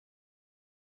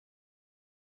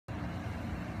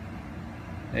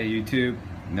Hey YouTube,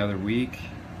 another week,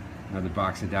 another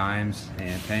box of dimes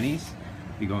and pennies.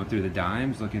 Be going through the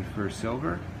dimes looking for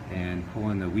silver and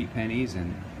pulling the wheat pennies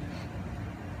and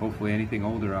hopefully anything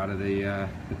older out of the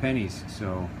pennies.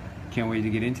 So can't wait to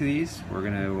get into these. We're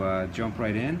gonna jump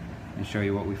right in and show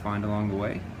you what we find along the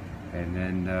way. And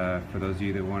then for those of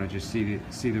you that want to just see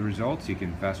the results, you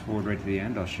can fast forward right to the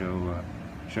end. I'll show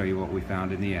you what we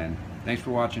found in the end. Thanks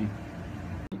for watching.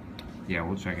 Yeah,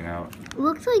 we'll check it out.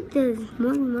 Looks like there's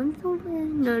more than one silver.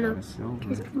 No. Just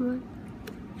one.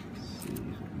 Let's see if we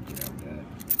can grab that.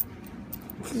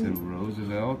 It's a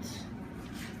Roosevelt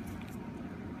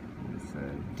with a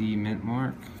D mint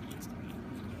mark.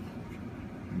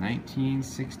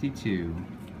 1962.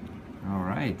 All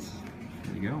right,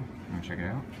 there you go. Want to check it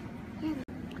out? Yeah.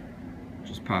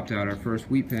 Just popped out our first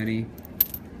wheat penny.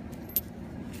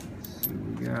 Let's see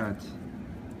what we got.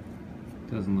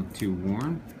 Doesn't look too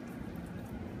worn.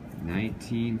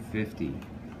 1950.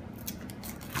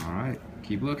 All right,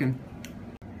 keep looking.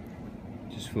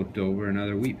 Just flipped over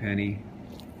another wheat penny.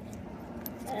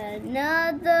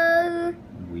 Another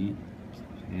wheat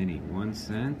penny, 1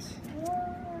 cent.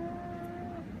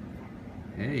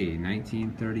 Hey,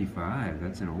 1935.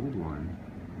 That's an old one.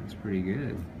 That's pretty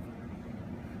good.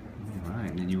 All right,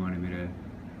 and then you wanted me to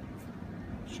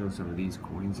show some of these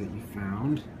coins that you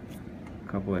found. A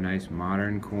couple of nice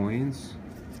modern coins.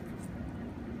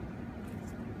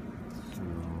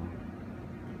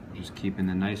 Just keeping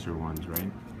the nicer ones,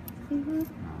 right? All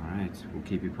right, we'll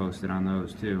keep you posted on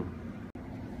those too.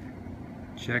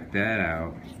 Check that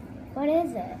out. What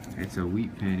is it? It's a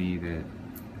wheat penny that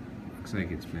looks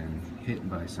like it's been hit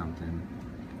by something.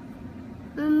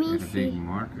 Let me Got a see. big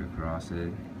mark across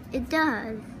it. It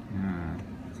does. Yeah,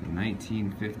 it's a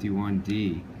 1951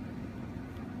 D.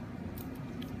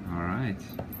 All right.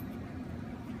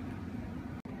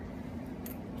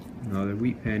 Another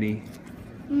wheat penny.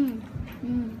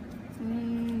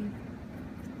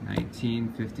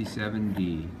 1957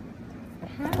 D.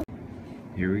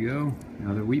 Here we go,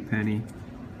 another wheat penny.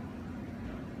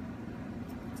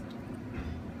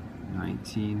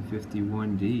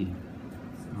 1951 D.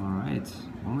 All right,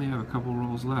 only have a couple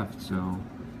rolls left, so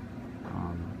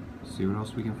see what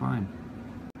else we can find.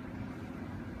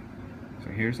 So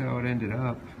here's how it ended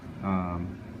up.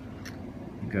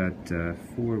 Got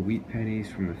 4 wheat pennies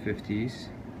from the 50s.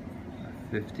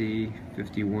 50,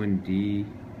 51D,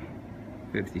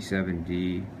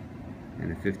 57D, and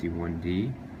the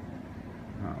 51D.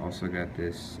 Also got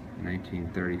this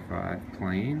 1935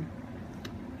 plain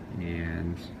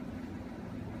and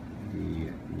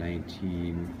the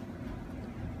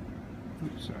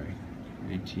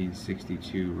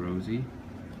 1962 Rosie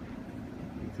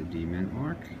with the D mint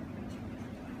mark.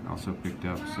 Also picked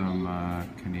up some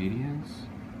Canadians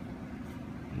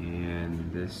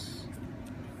and this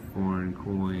foreign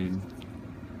coin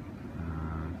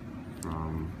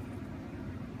from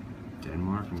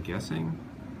Denmark, I'm guessing,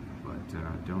 but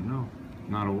don't know.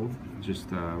 Not old,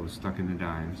 just was stuck in the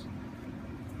dimes.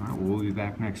 All right, we'll be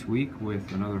back next week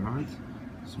with another hunt,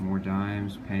 some more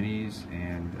dimes, pennies,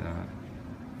 and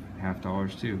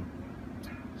 $50 too.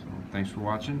 So thanks for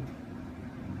watching.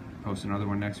 Post another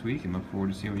one next week and look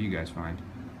forward to seeing what you guys find.